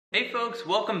Hey folks,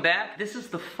 welcome back. This is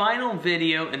the final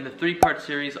video in the three-part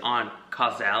series on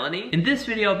causality. In this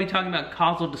video, I'll be talking about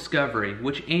causal discovery,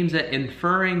 which aims at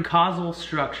inferring causal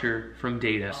structure from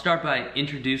data. I'll start by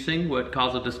introducing what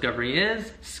causal discovery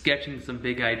is, sketching some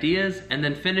big ideas, and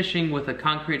then finishing with a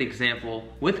concrete example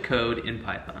with code in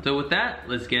Python. So with that,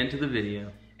 let's get into the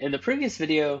video. In the previous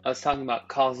video, I was talking about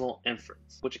causal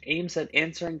inference, which aims at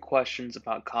answering questions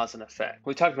about cause and effect.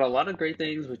 We talked about a lot of great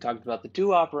things. We talked about the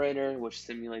do operator, which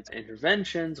simulates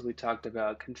interventions. We talked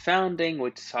about confounding,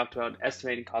 which talked about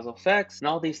estimating causal effects, and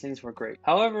all these things were great.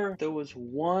 However, there was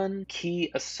one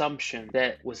key assumption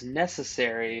that was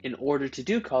necessary in order to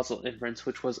do causal inference,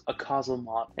 which was a causal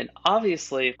model. And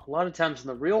obviously, a lot of times in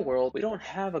the real world, we don't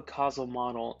have a causal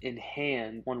model in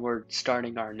hand when we're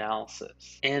starting our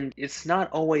analysis. And it's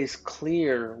not always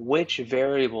clear which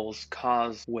variables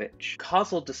cause which.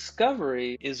 Causal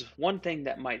discovery is one thing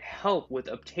that might help with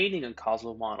obtaining a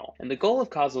causal model. And the goal of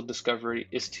causal discovery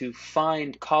is to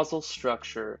find causal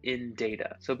structure in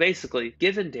data. So basically,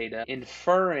 given data,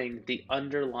 inferring the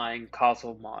underlying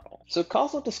causal model. So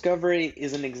causal discovery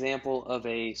is an example of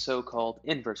a so-called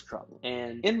inverse problem.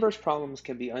 And inverse problems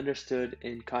can be understood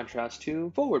in contrast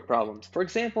to forward problems. For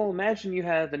example, imagine you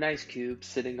have an ice cube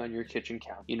sitting on your kitchen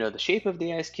counter. You know the shape of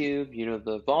the ice cube, you know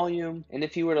the volume, and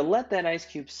if you were to let that ice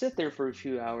cube sit there for a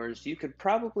few hours, you could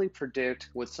probably predict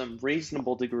with some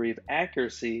reasonable degree of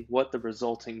accuracy what the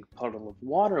resulting puddle of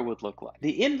water would look like.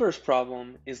 The inverse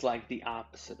problem is like the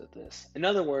opposite of this. In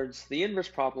other words, the inverse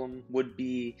problem would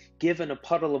be given a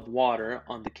puddle of water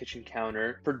on the kitchen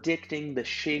counter, predicting the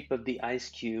shape of the ice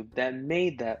cube that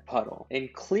made that puddle.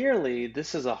 And clearly,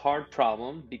 this is a hard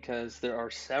problem because there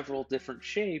are several different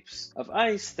shapes of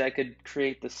ice that could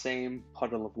create the same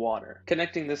puddle of water.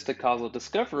 Connecting this to causal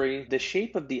discovery, the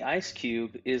shape of the ice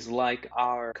cube is like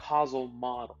our causal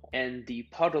model, and the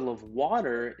puddle of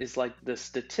water is like the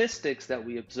statistics that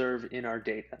we observe in our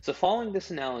data. So following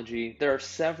this analogy, there are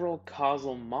several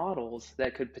causal models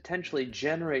that could potentially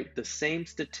generate the same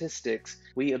statistics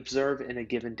we observe in a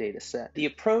given data set. The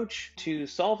approach to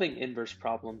solving inverse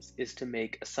problems is to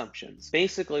make assumptions.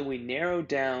 Basically, we narrow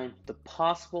down the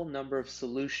possible number of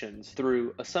solutions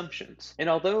through assumptions. And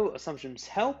although assumptions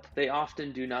help, they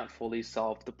often do not fully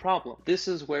solve the problem. This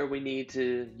is where we need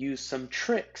to use some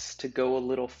tricks to go a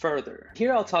little further.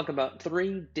 Here I'll talk about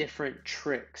three different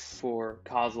tricks for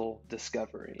causal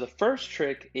discovery. The first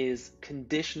trick is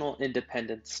conditional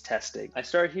independence testing. I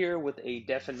start here with a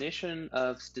definition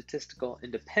of statistical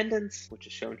independence, which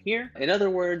is shown here. In other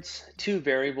words, two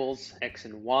variables, x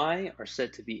and y, are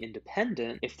said to be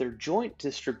independent if their joint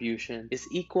distribution is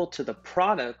equal to the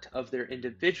product of their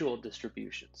individual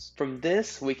distributions. From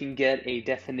this, we can get a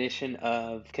definition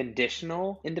of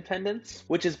conditional independence,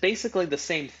 which is basically the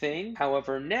same thing.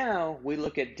 However, now we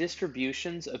look at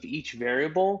distributions of each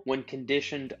variable when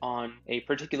conditioned on a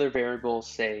particular variable,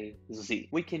 say z.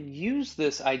 We can use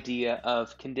this idea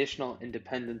of conditional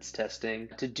independence testing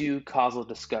to do causal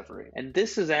discovery. And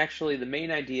this is actually the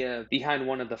main idea behind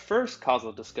one of the first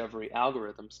causal discovery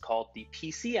algorithms called the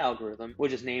PC algorithm,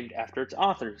 which is named after its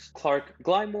authors, Clark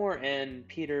Glymore and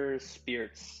Peter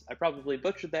Spiertz. I probably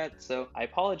butchered that, so I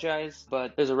apologize,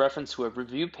 but there's a reference to a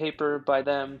review paper by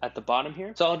them at the bottom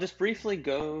here. So I'll just briefly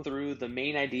go through the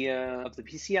main idea of the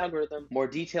PC algorithm. More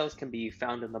details can be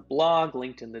found in the blog,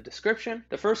 linked in the description.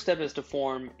 The first step is to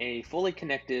form a fully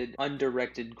connected,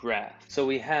 undirected graph. So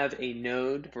we have a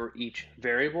node for each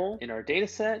variable in our data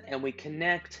set, and we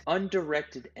connect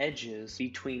undirected edges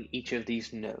between each of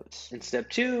these nodes. In step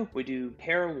 2, we do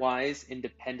pairwise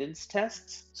independence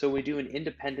tests. So we do an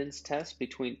independence test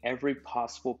between every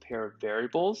possible pair of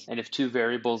variables, and if two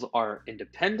variables are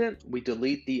independent, we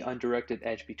delete the undirected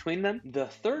edge between them. The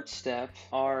third step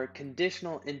are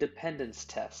conditional independence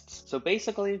tests. So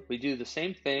basically, we do the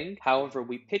same thing, however,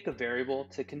 we pick a variable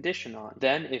to condition on.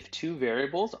 Then, if two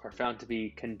variables are found to be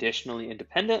conditionally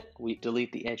independent, we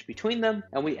delete the edge between them,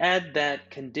 and we add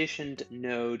that conditioned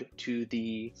node to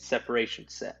the separation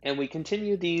set. And we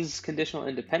continue these conditional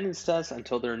independence tests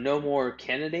until there are no more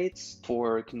candidates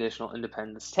for conditional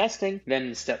independence testing. Then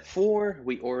in step 4,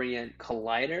 we orient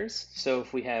colliders. So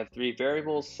if we have three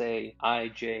variables, say I,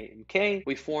 j, and k,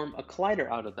 we form a collider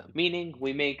out of them, meaning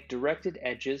we make directed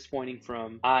edges pointing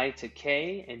from I to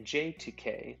k and j to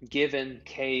k, given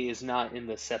k is not in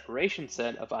the separation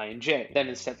set of I and j. Then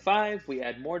in step 5, we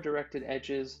add more directed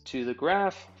edges to the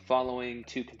graph following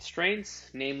two constraints.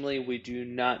 Namely, we do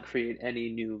not create any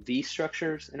new V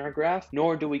structures in our graph,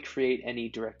 nor do we create any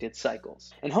directed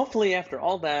cycles. And hopefully after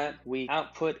all that, we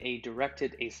output a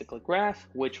directed acyclic graph,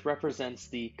 which represents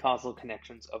the causal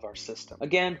connections of our system.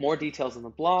 Again, more details in the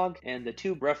blog, and the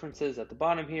two references at the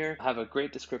bottom here have a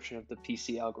great description of the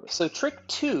PC algorithm. So trick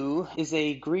 2 is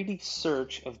a greedy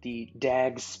search of the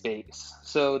DAG space.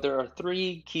 So there are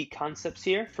three key concepts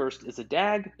here. First is a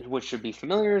DAG, which should be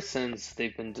familiar since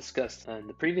they've been discussed in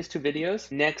the previous two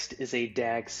videos. Next is a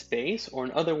DAG space, or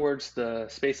in other words, the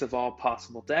space of all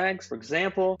possible DAGs. For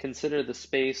example, consider the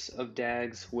space of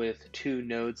DAGs with two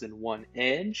nodes and one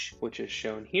edge, which is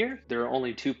shown here. There are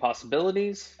only two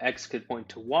possibilities. X could point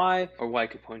to Y, or Y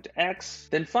could point to X.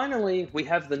 Then finally, we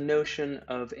have the notion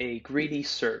of a greedy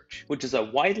search, which is a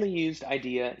widely used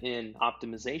idea in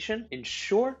optimization. In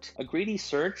short, a greedy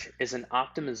search is an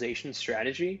optimization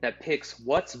strategy that picks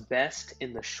what's best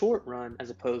in the short run as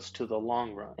opposed to the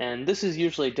long run. And this is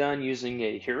usually done using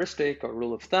a heuristic or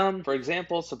rule of thumb. For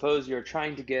example, suppose you're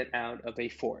trying to get out of a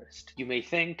forest. You may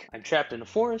think, I'm trapped in a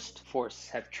forest. Forests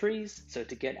have trees, so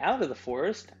to get out of the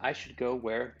forest, I should go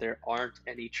where there aren't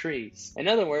any trees. In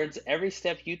other words, every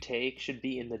step you take should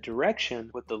be in the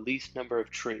direction with the least number of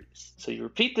trees. So you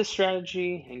repeat this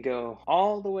strategy and go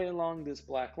all the way along this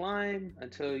black line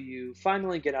until you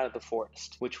finally get out of the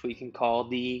forest, which we can call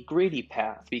the greedy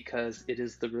path because it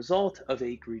is the result of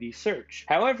a greedy search.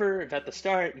 However, if at the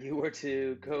start you were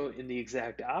to go in the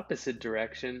exact opposite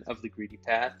direction of the greedy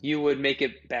path, you would make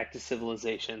it back to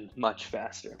civilization much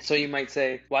faster. So you might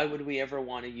say, why would we ever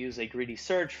want to use a greedy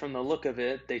search? From the look of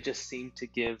it, they just seem to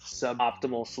give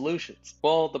suboptimal solutions.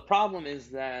 Well, the problem is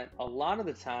that a lot of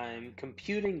the time,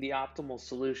 computing the optimal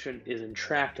solution is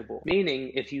intractable.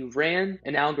 Meaning, if you ran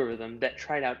an algorithm that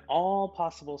tried out all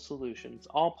possible solutions,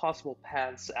 all possible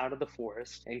paths out of the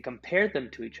forest, and compared them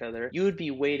to each other, you would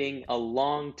be waiting a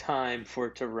long time for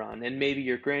it to run, and maybe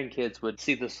your grandkids would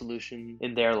see the solution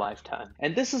in their lifetime.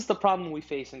 And this is the problem we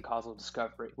face in causal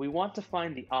discovery. We want to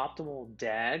find the optimal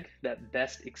DAG that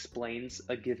best explains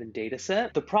a given data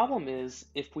set. The problem is,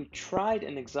 if we tried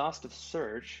an exhaustive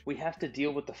search, we have to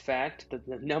deal with the fact that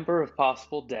the number of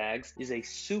possible DAGs is a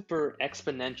super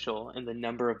exponential in the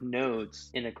number of nodes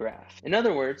in a graph. In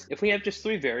other words, if we have just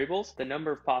 3 variables, the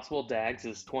number of possible DAGs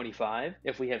is 25.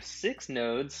 If we have 6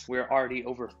 nodes, we're already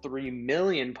over 3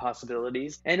 million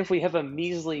possibilities. And if we have a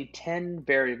measly 10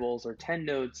 variables or 10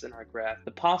 nodes in our graph,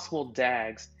 the possible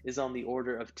DAGs is on the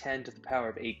order of 10 to the power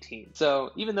of 18.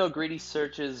 So even though greedy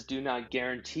searches do not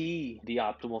guarantee the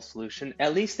optimal solution,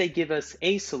 at least they give us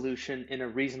a solution in a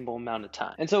reasonable amount of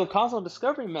time. And so a causal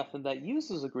discovery method that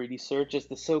uses a greedy search is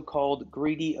the so-called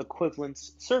greedy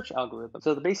equivalence search algorithm.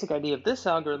 So the basic idea of this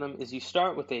algorithm is you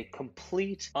start with a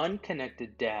complete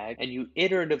unconnected DAG and you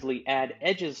iteratively add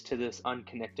edges to this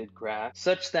unconnected graph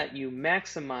such that you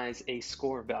maximize a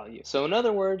score value. So in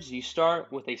other words, you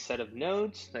start with a set of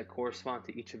nodes that correspond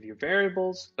to each of your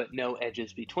variables, but no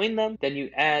edges between them. Then you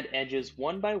add edges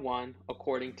one by one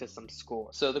according to some score.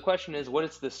 So the question is, what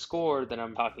is the score that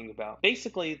I'm talking about?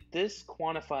 Basically, this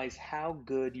quantifies how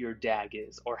good your DAG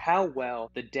is, or how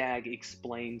well the DAG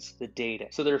explains the data.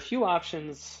 So there are a few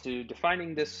options to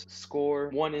defining this score.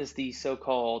 One is the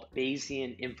so-called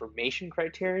Bayesian information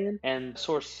criterion, and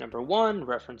source number 1,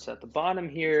 reference at the bottom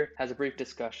here, has a brief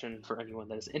discussion for anyone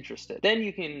that is interested. Then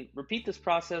you can repeat this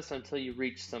process until you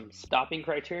reach some stopping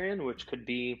criterion, which could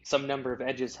be some number of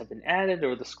edges have been added,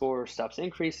 or the score stops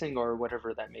increasing, or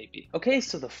whatever that may be. Okay,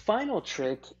 so the final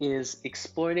trick is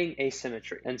exploiting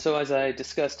asymmetry. And so as I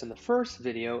discussed in the first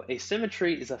video,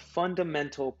 asymmetry is a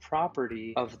fundamental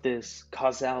property of this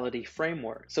causality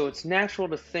framework. So it's natural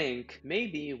to think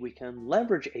maybe we can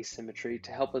leverage asymmetry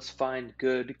to help us find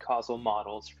good causal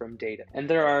models from data. And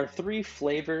there are 3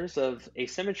 flavors of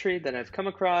asymmetry that I've come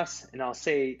across, and I'll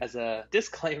say as a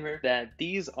disclaimer that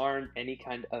these aren't any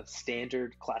kind of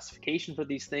standard classification for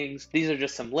these things. These are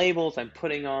just some labels I'm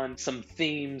putting on some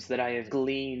themes that I have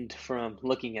gleaned from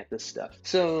looking at this stuff.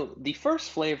 So the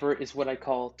first flavor is what I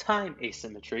call time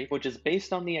asymmetry, which is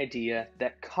based on the idea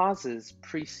that causes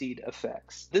precede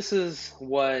effects. This is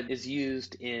what is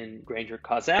used in Granger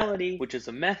causality, which is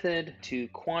a method to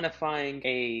quantifying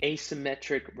a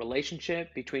asymmetric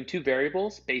relationship between 2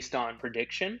 variables based on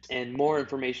prediction. And more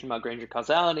information about Granger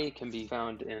causality can be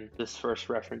found in this first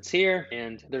reference here.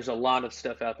 And there's a lot of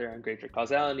stuff out there on Granger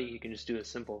causality. You can just do a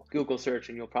simple Google search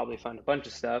and you'll probably find a bunch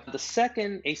of stuff. The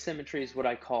second asymmetry is what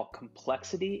I call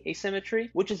complexity asymmetry,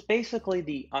 which is basically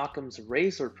the Occam's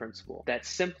razor principle that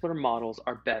simpler models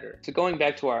are better. So going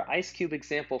back to our ice cube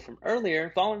example from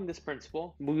earlier, following this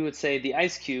principle, we would say the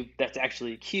ice cube that's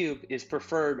actually a cube is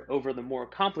preferred over the more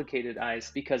complicated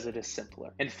ice because because it is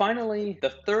simpler. And finally, the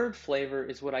third flavor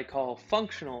is what I call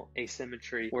functional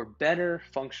asymmetry, where better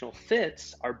functional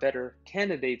fits are better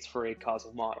candidates for a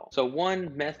causal model. So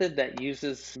one method that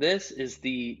uses this is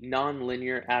the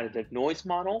nonlinear additive noise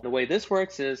model. The way this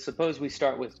works is, suppose we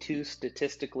start with two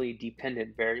statistically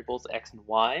dependent variables, x and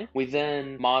y. We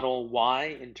then model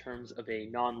y in terms of a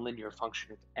nonlinear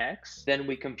function of x. Then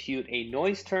we compute a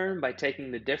noise term by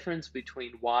taking the difference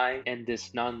between y and this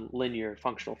nonlinear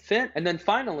functional fit. And then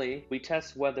finally, we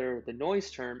test whether the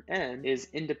noise term n is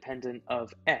independent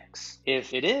of x.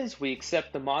 If it is, we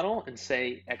accept the model and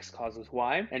say x causes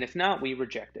y, and if not, we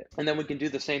reject it. And then we can do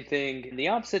the same thing in the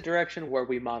opposite direction, where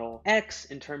we model x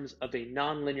in terms of a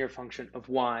nonlinear function of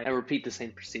y and repeat the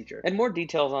same procedure. And more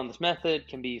details on this method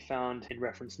can be found in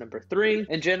reference number 3.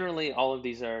 And generally, all of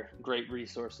these are great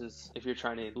resources if you're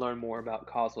trying to learn more about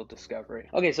causal discovery.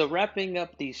 Okay, so wrapping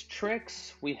up these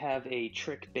tricks, we have a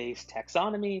trick-based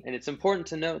taxonomy, and it's important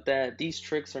to note that these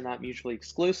tricks are not mutually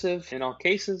exclusive. In all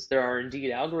cases, there are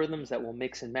indeed algorithms that will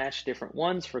mix and match different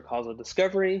ones for causal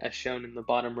discovery, as shown in the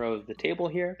bottom row of the table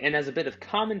here. And as a bit of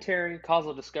commentary,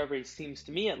 causal discovery seems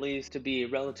to me at least to be a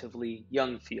relatively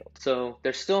young field. So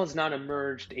there still has not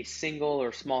emerged a single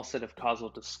or small set of causal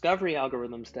discovery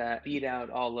algorithms that beat out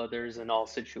all others in all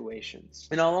situations.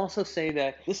 And I'll also say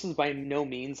that this is by no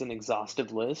means an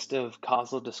exhaustive list of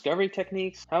causal discovery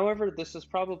techniques. However, this is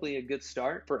probably a good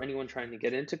start for anyone trying to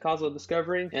get into causal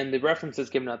discovery, and the references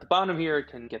given at the bottom here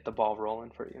can get the ball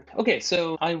rolling for you. Okay,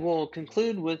 so I will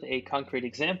conclude with a concrete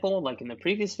example like in the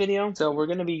previous video. So we're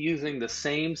going to be using the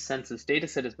same census data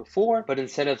set as before, but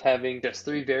instead of having just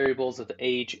 3 variables of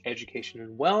age, education,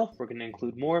 and wealth, we're going to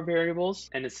include more variables.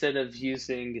 And instead of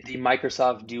using the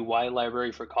Microsoft do-y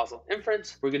library for causal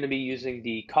inference, we're going to be using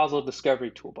the causal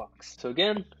discovery toolbox. So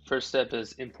again, first step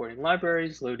is importing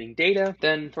libraries, loading data.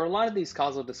 Then for a lot of these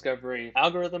causal discovery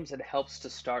algorithms, it helps to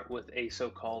start with a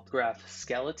so-called graph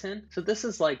skeleton. So this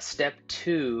is like step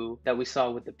 2 that we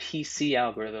saw with the PC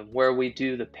algorithm, where we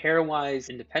do the pairwise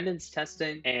independence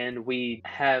testing and we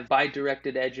have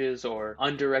bidirected edges or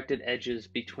undirected edges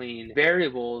between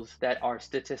variables that are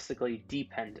statistically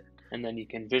dependent. And then you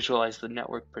can visualize the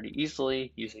network pretty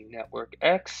easily using network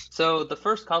X. So the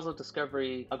first causal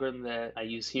discovery algorithm that I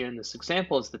use here in this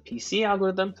example is the PC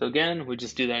algorithm. So again, we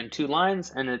just do that in 2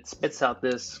 lines and it spits out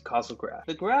this causal graph.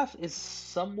 The graph is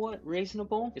somewhat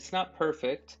reasonable. It's not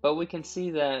perfect, but we can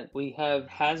see that we have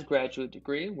has graduate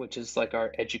degree, which is like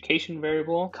our education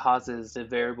variable, causes a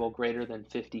variable greater than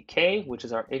 50K, which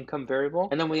is our income variable.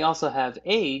 And then we also have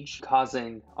age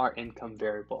causing our income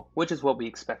variable, which is what we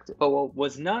expected. But what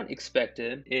was not expected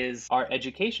is our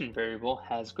education variable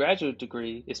has graduate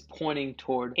degree is pointing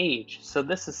toward age. So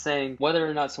this is saying whether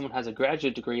or not someone has a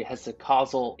graduate degree has a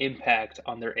causal impact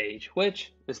on their age,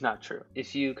 which is not true.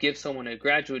 If you give someone a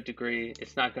graduate degree,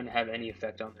 it's not going to have any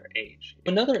effect on their age.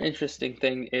 Another interesting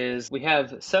thing is we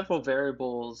have several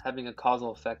variables having a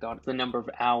causal effect on the number of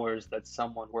hours that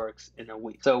someone works in a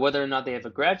week. So whether or not they have a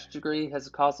graduate degree has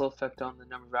a causal effect on the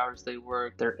number of hours they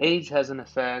work, their age has an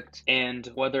effect, and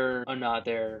whether or not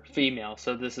they're female.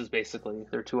 So this is basically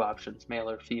their 2 options, male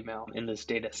or female, in this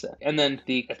data set. And then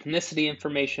the ethnicity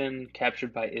information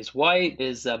captured by is white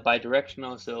is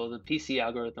bidirectional, so the PC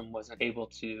algorithm wasn't able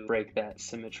to break that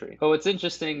symmetry. But what's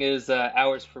interesting is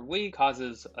hours per week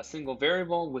causes a single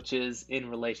variable, which is in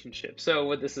relationship. So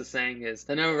what this is saying is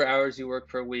the number of hours you work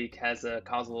per week has a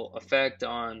causal effect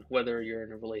on whether you're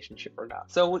in a relationship or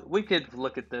not. So we could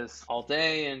look at this all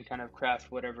day and kind of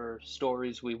craft whatever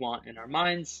stories we want in our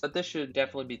minds, but this should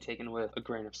definitely be taken with a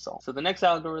grain of salt. So the next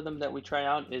algorithm that we try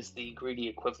out is the greedy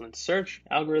equivalence search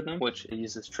algorithm, which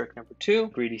uses trick number 2,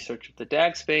 greedy search of the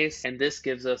DAG space, and this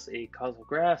gives us a causal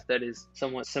graph that is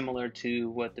somewhat similar to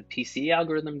what the PC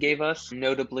algorithm gave us,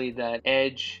 notably that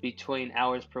edge between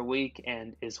hours per week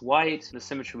and is white, the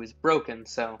symmetry was broken,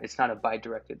 so it's not a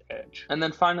bidirected edge. And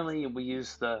then finally, we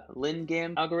use the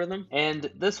Lin-Gam algorithm, and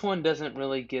this one doesn't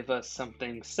really give us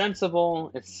something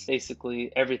sensible. It's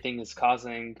basically everything is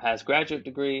causing has graduate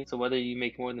degree, so whether you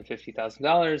make more than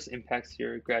 $50,000 impacts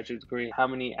your graduate degree. How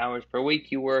many hours per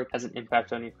week you work has an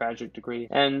impact on your graduate degree,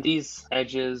 and these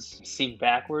edges seem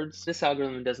backwards. This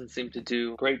algorithm doesn't seem to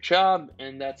do a great job,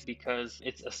 and that's because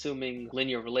it's assuming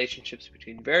linear relationships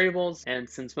between variables, and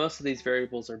since most of these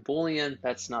variables are Boolean,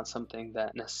 that's not something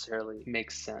that necessarily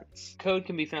makes sense. Code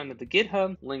can be found at the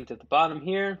GitHub, linked at the bottom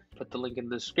here. Put the link in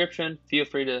the description. Feel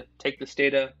free to take this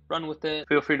data, run with it.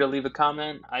 Feel free to leave a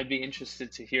comment. I'd be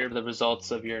interested to hear the results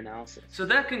of of your analysis. So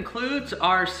that concludes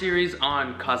our series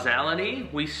on causality.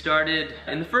 We started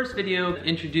in the first video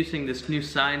introducing this new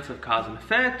science of cause and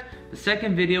effect. The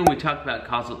second video we talked about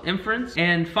causal inference.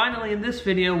 And finally in this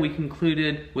video we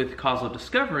concluded with causal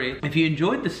discovery. If you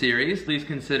enjoyed the series, please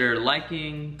consider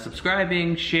liking,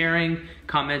 subscribing, sharing,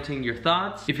 commenting your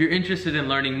thoughts. If you're interested in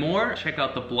learning more, check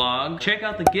out the blog. Check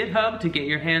out the GitHub to get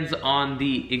your hands on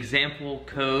the example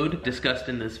code discussed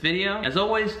in this video. As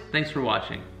always, thanks for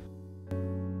watching.